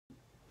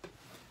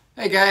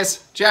Hey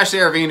guys, Josh the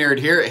RV Nerd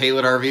here at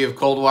Haylett RV of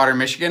Coldwater,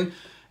 Michigan.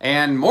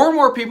 And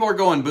more people are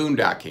going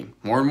boondocking.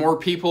 More and more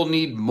people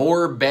need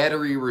more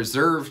battery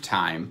reserve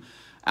time.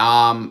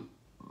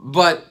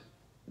 But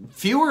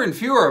fewer and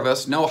fewer of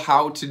us know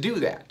how to do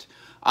that.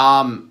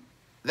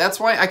 That's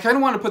why I kind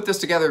of want to put this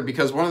together,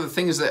 because one of the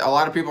things that a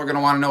lot of people are going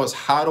to want to know is,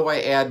 how do I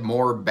add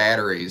more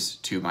batteries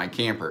to my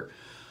camper?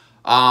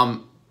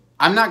 I'm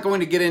not going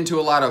to get into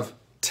a lot of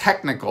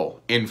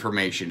technical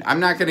information. I'm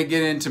not going to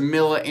get into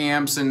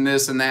milliamps and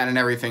this and that and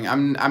everything.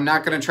 I'm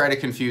not going to try to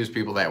confuse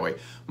people that way.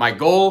 My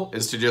goal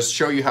is to just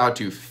show you how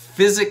to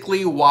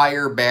physically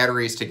wire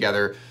batteries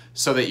together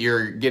so that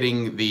you're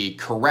getting the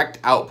correct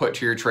output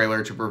to your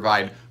trailer to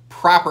provide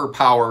proper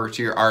power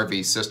to your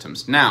RV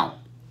systems. Now,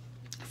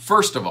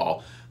 first of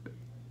all,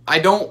 I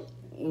don't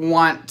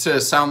want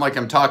to sound like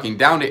I'm talking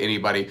down to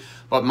anybody,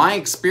 but my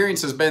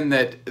experience has been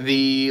that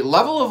the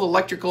level of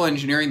electrical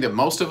engineering that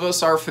most of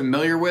us are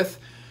familiar with,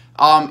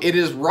 it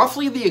is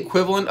roughly the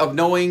equivalent of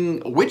knowing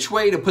which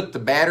way to put the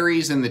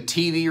batteries in the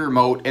TV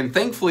remote, and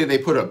thankfully they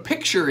put a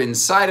picture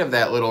inside of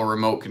that little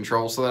remote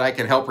control so that I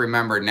can help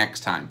remember next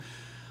time.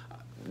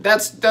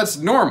 That's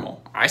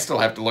normal. I still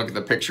have to look at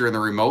the picture in the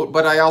remote,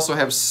 but I also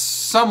have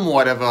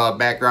somewhat of a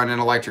background in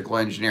electrical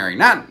engineering.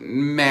 Not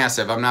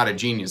massive, I'm not a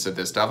genius at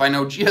this stuff. I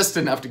know just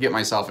enough to get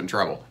myself in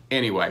trouble.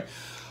 Anyway,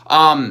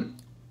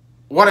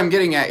 what I'm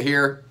getting at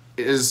here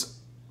is,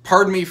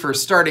 pardon me for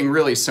starting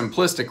really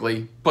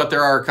simplistically, but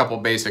there are a couple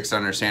basics to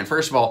understand.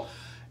 First of all,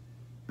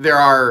 there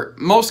are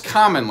most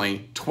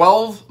commonly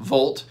 12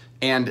 volt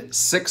and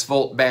 6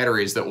 volt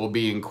batteries that will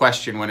be in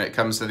question when it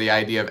comes to the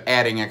idea of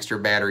adding extra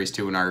batteries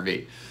to an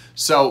RV.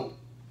 So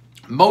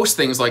most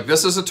things, like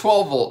this is a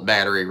 12 volt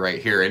battery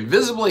right here, and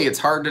visibly it's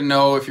hard to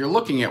know if you're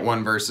looking at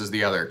one versus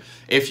the other.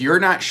 If you're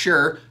not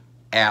sure,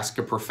 ask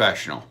a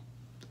professional.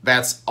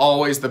 That's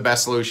always the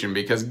best solution,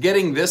 because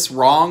getting this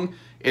wrong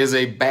is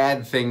a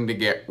bad thing to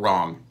get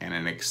wrong and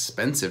an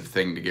expensive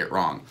thing to get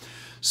wrong.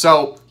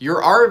 So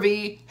your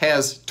RV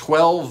has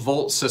 12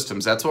 volt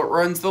systems. That's what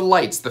runs the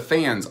lights, the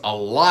fans. A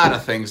lot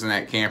of things in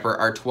that camper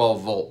are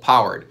 12 volt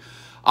powered.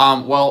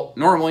 Well,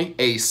 normally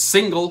a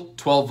single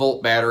 12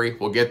 volt battery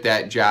will get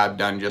that job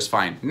done just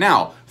fine.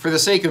 Now, for the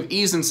sake of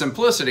ease and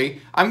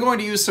simplicity, I'm going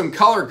to use some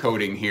color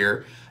coding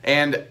here.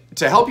 And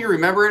to help you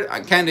remember it,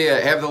 I kind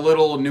of have the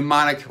little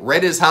mnemonic: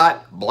 red is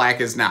hot,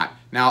 black is not.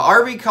 Now,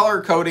 RV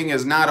color coding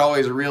is not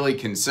always really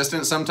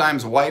consistent.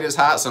 Sometimes white is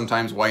hot,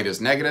 sometimes white is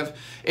negative.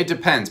 It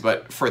depends,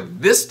 but for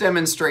this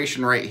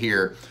demonstration right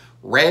here,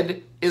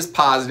 red is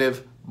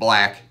positive,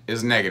 black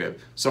is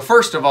negative. So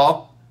first of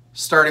all,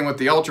 starting with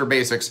the ultra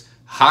basics,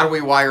 how do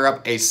we wire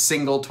up a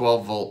single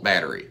 12 volt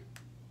battery?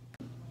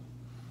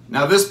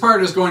 Now, this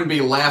part is going to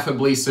be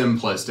laughably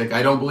simplistic.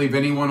 I don't believe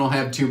anyone will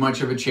have too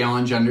much of a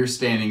challenge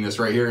understanding this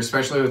right here,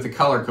 especially with the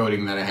color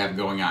coding that I have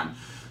going on.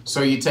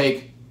 So you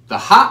take the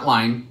hot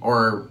line,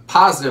 or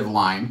positive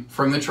line,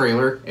 from the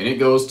trailer, and it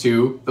goes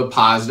to the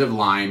positive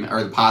line,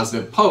 or the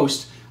positive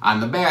post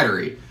on the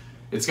battery.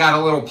 It's got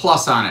a little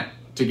plus on it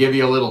to give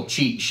you a little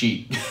cheat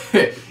sheet.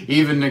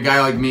 Even a guy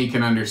like me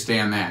can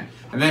understand that.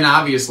 And then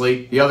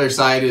obviously the other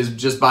side is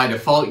just by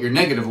default your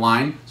negative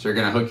line, so you're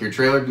going to hook your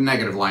trailer to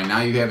negative line.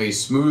 Now you have a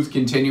smooth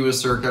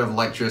continuous circuit of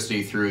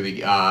electricity through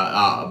the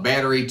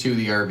battery to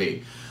the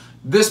RV.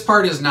 This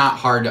part is not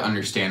hard to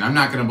understand. I'm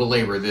not going to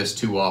belabor this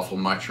too awful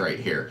much right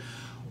here.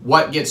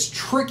 What gets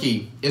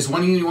tricky is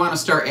when you want to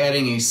start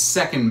adding a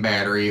second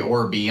battery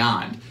or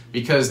beyond,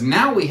 because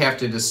now we have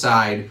to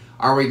decide,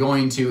 are we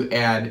going to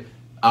add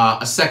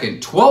a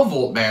second 12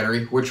 volt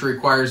battery, which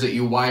requires that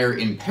you wire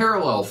in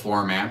parallel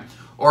format,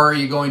 or are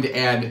you going to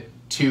add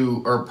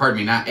two, or pardon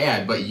me, not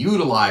add, but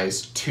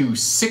utilize two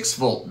 6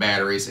 volt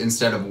batteries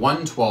instead of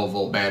one 12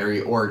 volt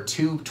battery, or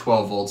two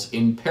 12 volts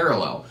in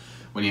parallel?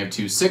 When you have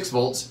two 6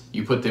 volts,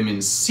 you put them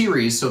in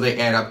series so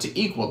they add up to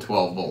equal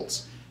 12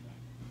 volts.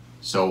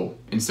 So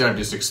instead of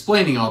just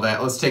explaining all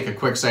that, let's take a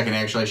quick second to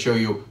actually show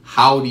you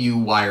how do you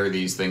wire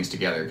these things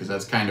together, because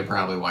that's kind of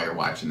probably why you're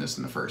watching this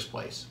in the first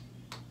place.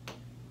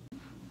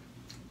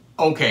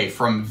 Okay,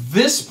 from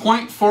this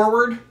point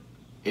forward,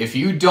 if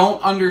you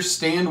don't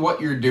understand what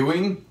you're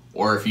doing,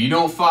 or if you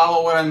don't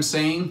follow what I'm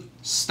saying,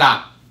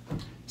 stop.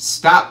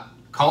 Stop,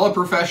 call a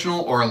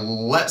professional, or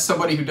let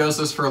somebody who does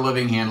this for a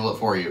living handle it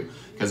for you,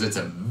 because it's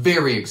a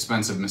very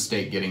expensive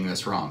mistake getting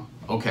this wrong.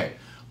 Okay,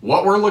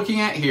 what we're looking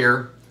at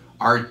here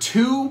are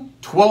two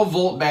 12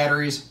 volt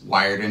batteries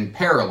wired in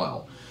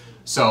parallel.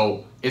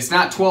 So it's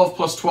not 12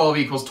 plus 12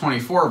 equals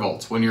 24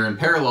 volts. When you're in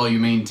parallel, you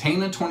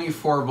maintain a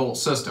 24 volt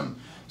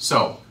system.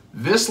 So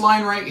this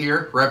line right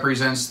here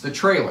represents the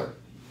trailer.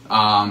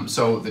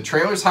 So the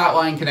trailer's hot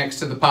line connects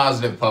to the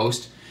positive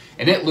post,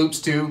 and it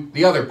loops to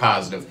the other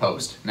positive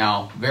post.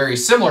 Now, very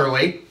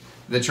similarly,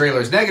 the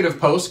trailer's negative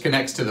post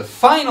connects to the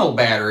final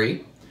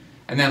battery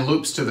and then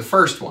loops to the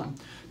first one.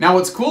 Now,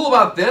 what's cool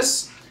about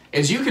this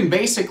is you can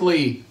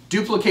basically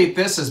duplicate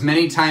this as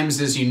many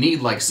times as you need.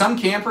 Like some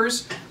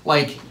campers,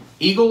 like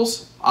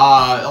Eagles,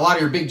 a lot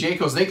of your big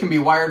Jaycos, they can be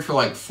wired for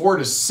like 4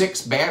 to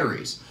 6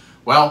 batteries.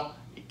 Well,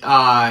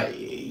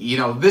 you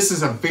know, this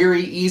is a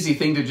very easy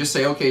thing to just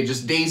say, okay,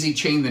 just daisy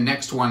chain the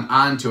next one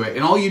onto it.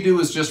 And all you do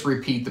is just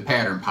repeat the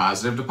pattern,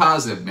 positive to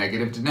positive,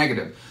 negative to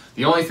negative.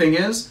 The only thing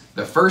is,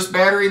 the first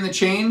battery in the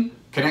chain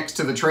connects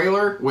to the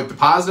trailer with the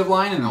positive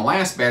line, and the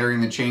last battery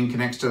in the chain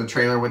connects to the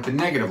trailer with the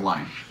negative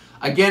line.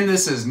 Again,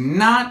 this is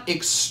not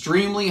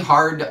extremely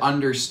hard to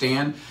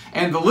understand.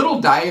 And the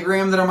little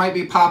diagram that I might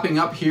be popping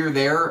up here,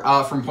 there,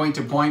 from point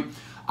to point,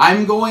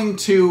 I'm going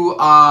to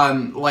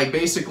like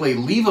basically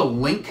leave a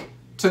link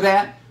to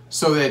that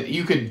so that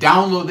you could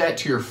download that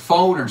to your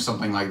phone or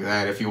something like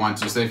that if you want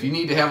to. So if you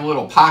need to have a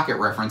little pocket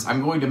reference,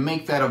 I'm going to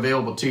make that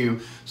available to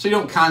you so you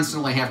don't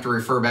constantly have to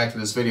refer back to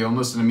this video and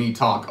listen to me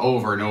talk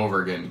over and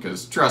over again,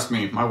 because trust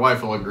me, my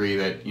wife will agree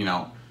that, you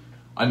know,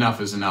 enough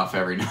is enough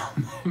every now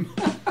and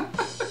then.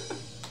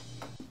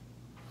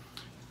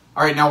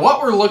 All right, now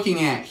what we're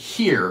looking at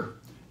here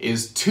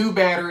is two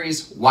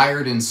batteries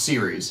wired in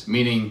series,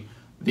 meaning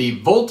the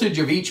voltage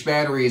of each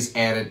battery is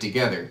added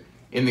together.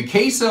 In the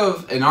case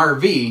of an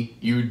RV,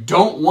 you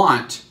don't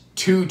want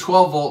two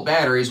 12-volt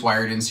batteries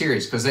wired in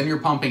series, because then you're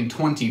pumping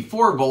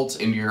 24 volts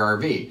into your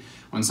RV.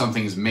 When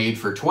something's made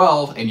for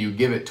 12 and you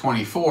give it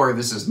 24,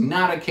 this is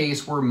not a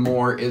case where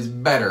more is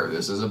better.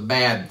 This is a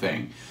bad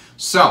thing.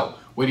 So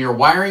when you're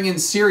wiring in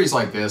series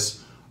like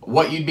this,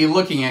 what you'd be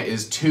looking at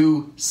is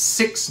two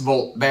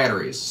 6-volt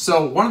batteries.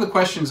 So one of the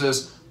questions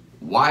is,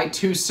 why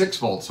two 6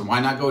 volts and why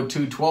not go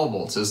two 12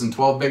 volts? Isn't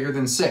 12 bigger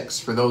than 6,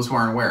 for those who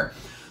aren't aware?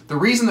 The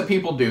reason that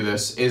people do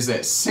this is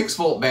that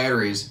 6-volt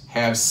batteries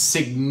have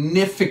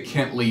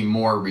significantly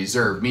more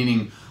reserve,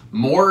 meaning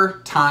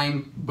more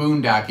time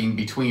boondocking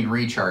between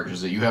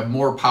recharges. That you have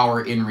more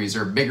power in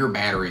reserve, bigger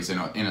batteries in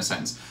a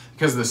sense,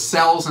 because the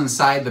cells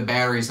inside the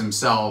batteries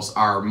themselves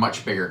are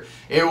much bigger.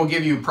 It will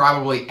give you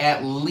probably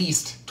at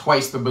least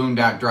twice the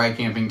boondock dry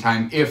camping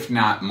time, if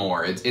not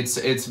more.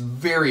 It's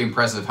very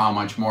impressive how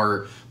much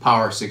more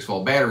power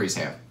 6-volt batteries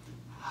have.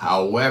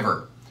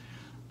 However,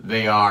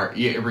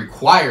 it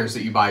requires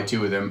that you buy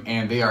two of them,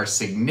 and they are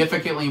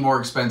significantly more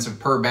expensive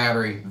per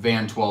battery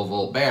than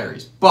 12-volt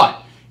batteries.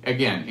 But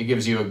again, it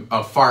gives you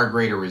a far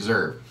greater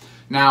reserve.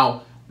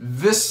 Now,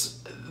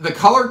 the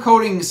color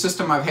coding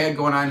system I've had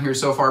going on here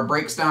so far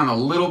breaks down a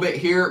little bit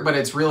here, but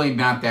it's really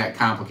not that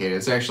complicated.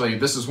 It's actually,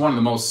 this is one of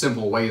the most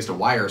simple ways to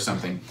wire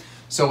something.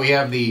 So we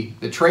have the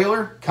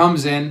trailer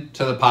comes in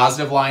to the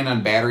positive line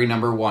on battery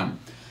number 1.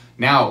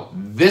 Now,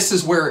 this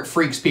is where it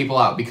freaks people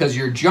out, because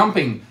you're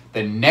jumping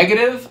the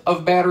negative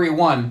of battery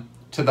 1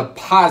 to the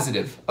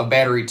positive of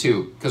battery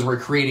 2, because we're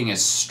creating a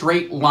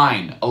straight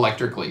line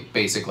electrically,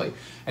 basically.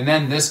 And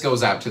then this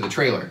goes out to the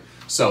trailer.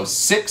 So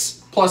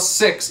 6 plus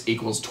 6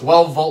 equals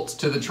 12 volts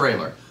to the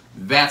trailer.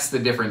 That's the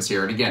difference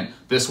here. And again,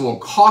 this will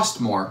cost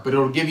more, but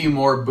it'll give you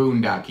more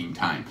boondocking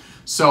time.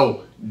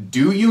 So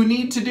do you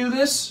need to do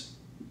this?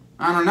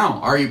 I don't know.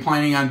 Are you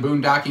planning on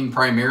boondocking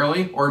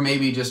primarily, or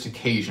maybe just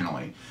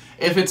occasionally?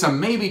 If it's a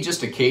maybe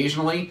just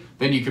occasionally,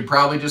 then you could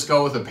probably just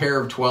go with a pair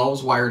of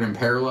 12s wired in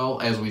parallel,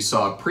 as we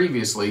saw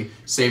previously.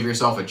 Save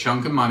yourself a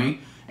chunk of money,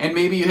 and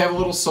maybe you have a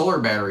little solar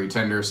battery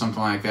tender or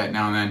something like that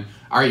now and then.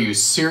 Are you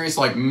serious?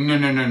 Like,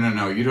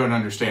 no, you don't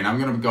understand. I'm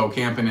going to go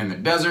camping in the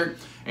desert,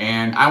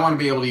 and I want to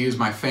be able to use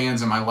my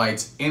fans and my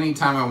lights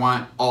anytime I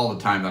want, all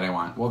the time that I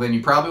want. Well, then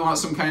you probably want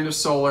some kind of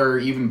solar,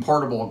 even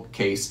portable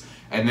case,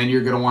 and then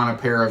you're going to want a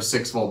pair of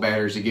 6-volt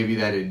batteries to give you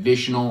that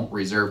additional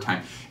reserve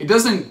time. It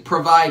doesn't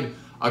provide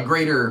a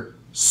greater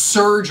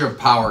surge of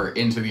power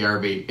into the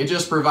RV. It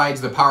just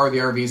provides the power the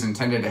RV is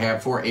intended to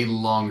have for a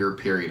longer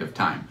period of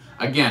time.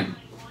 Again,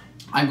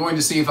 I'm going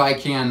to see if I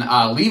can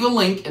leave a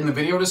link in the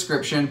video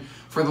description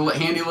for the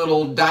handy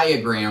little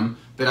diagram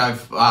that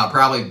I've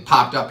probably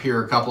popped up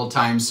here a couple of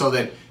times, so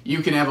that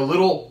you can have a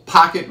little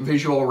pocket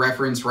visual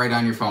reference right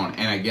on your phone.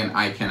 And again,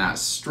 I cannot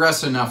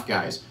stress enough,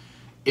 guys,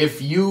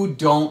 if you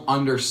don't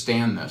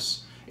understand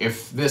this,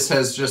 if this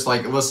has just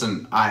like,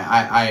 listen,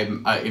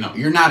 you know,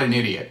 you're not an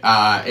idiot.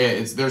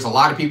 There's a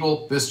lot of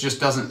people, this just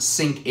doesn't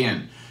sink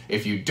in.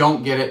 If you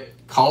don't get it,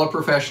 call a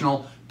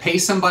professional, pay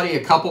somebody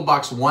a couple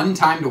bucks one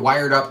time to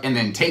wire it up, and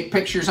then take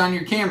pictures on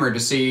your camera to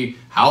see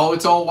how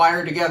it's all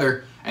wired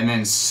together, and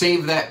then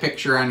save that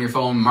picture on your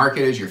phone, mark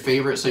it as your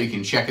favorite so you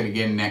can check it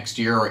again next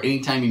year, or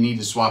anytime you need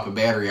to swap a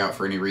battery out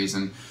for any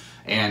reason.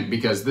 And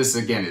because this,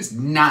 again, is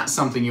not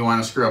something you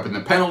want to screw up, and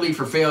the penalty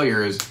for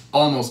failure is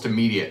almost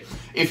immediate.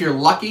 If you're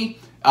lucky,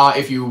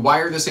 if you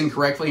wire this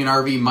incorrectly, an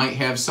RV might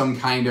have some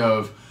kind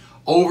of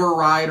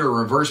override or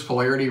reverse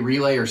polarity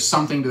relay or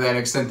something to that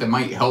extent that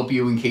might help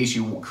you in case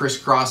you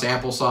crisscross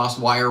applesauce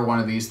wire one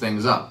of these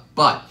things up.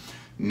 But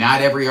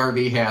not every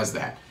RV has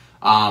that.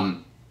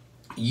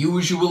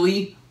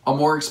 Usually a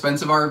more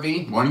expensive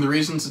RV, one of the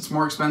reasons it's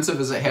more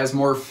expensive is it has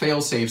more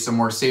fail-safes and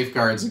more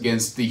safeguards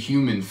against the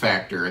human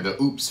factor, the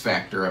oops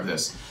factor of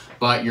this.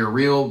 But your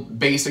real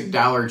basic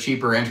dollar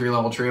cheaper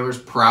entry-level trailers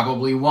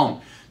probably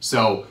won't.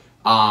 So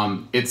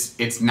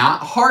it's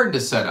not hard to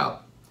set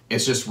up.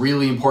 It's just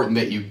really important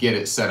that you get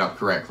it set up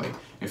correctly.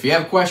 If you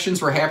have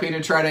questions, we're happy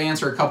to try to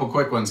answer a couple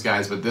quick ones,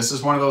 guys, but this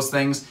is one of those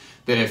things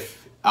that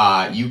if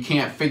you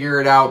can't figure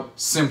it out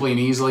simply and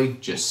easily,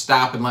 just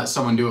stop and let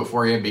someone do it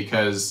for you,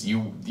 because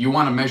you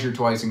want to measure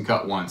twice and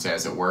cut once,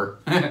 as it were.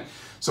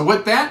 So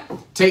with that,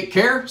 take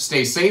care,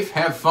 stay safe,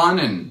 have fun,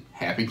 and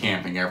happy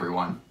camping,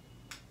 everyone.